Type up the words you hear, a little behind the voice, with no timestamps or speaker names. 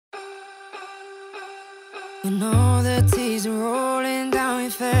When all the tears are rolling down your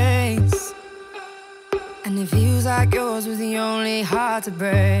face, and it feels like yours was the only heart to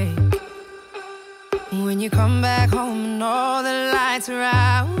break. When you come back home and all the lights are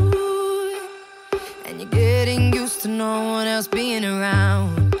out, and you're getting used to no one else being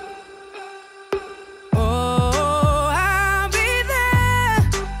around. Oh, I'll be there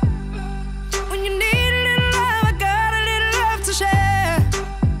when you need a little love. I got a little love to share.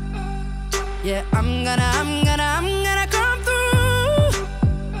 Yeah, I'm gonna come through.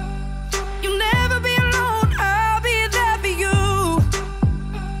 You'll never be alone. I'll be there for you.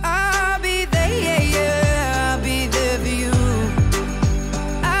 I'll be there, yeah, yeah. I'll be there for you.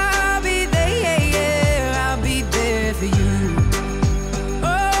 I'll be there, yeah, yeah. I'll be there for you.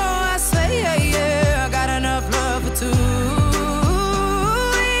 Oh, I say, yeah, yeah. I got enough love for two.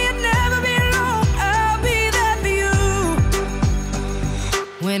 You'll never be alone. I'll be there for you.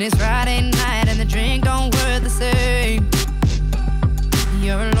 When it's Friday night and the drink don't work the same,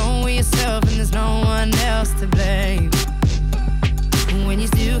 you're alone with yourself and there's no one else to blame. When you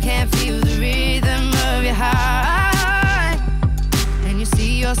still can't feel the rhythm of your heart, and you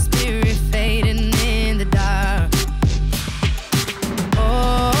see your spirit fading in the dark.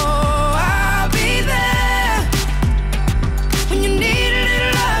 Oh, I'll be there when you need a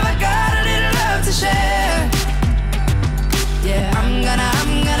little love. I got a little love to share. Yeah, I'm gonna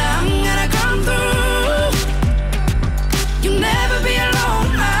come through. You'll never be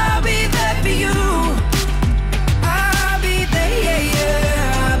alone. I'll be there for you. I'll be there, yeah,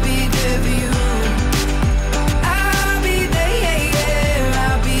 yeah. I'll be there for you. I'll be there, yeah, yeah.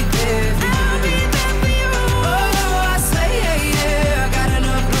 I'll be there for you. I'll be there for you. Oh, I say, yeah, yeah. I got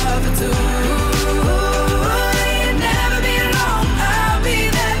enough love for two. You'll never be alone. I'll be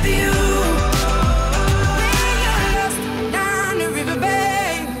there for you. When you're lost down the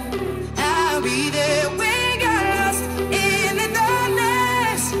riverbed, I'll be there. When you're lost in the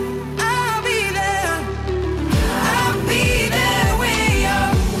darkness, I'll be there. I'll be there when your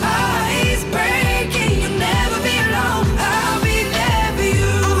heart is breaking. You'll never be alone. I'll be there for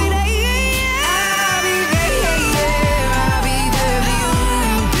you. I'll be there, yeah. I'll be there, yeah, yeah. I'll be there for you.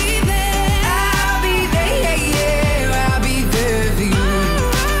 I'll be there. I'll be there, yeah, yeah. I'll be there for you.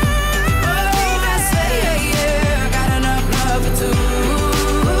 Oh, I say, yeah, yeah. I got enough love for two.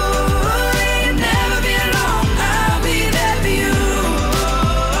 You'll never be alone. I'll be there for you.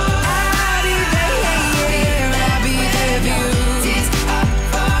 I'll be there, yeah, yeah. I'll be there for you.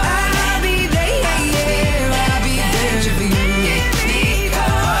 I'll be there, yeah, yeah. I'll be there for you. Oh, I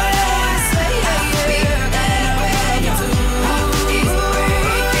say, yeah, yeah. I got enough love for two. You'll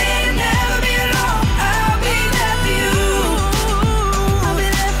never be alone. I'll be there for you. I'll be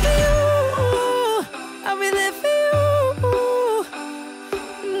there for you. I'll be there for you.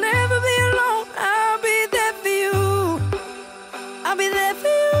 Never be alone. I'll be there for you. I'll be there for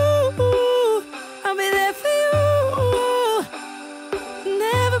you. I'll be there for you.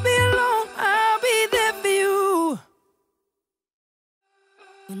 Never be alone. I'll be there for you.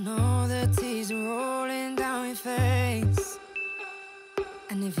 When all the tears are rolling down your face,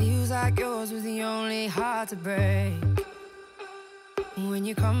 and it feels like yours was the only heart to break. When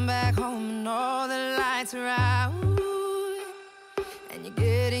you come back home and all the lights are out, and you're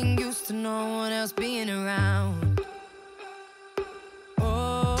getting used to no one else being around.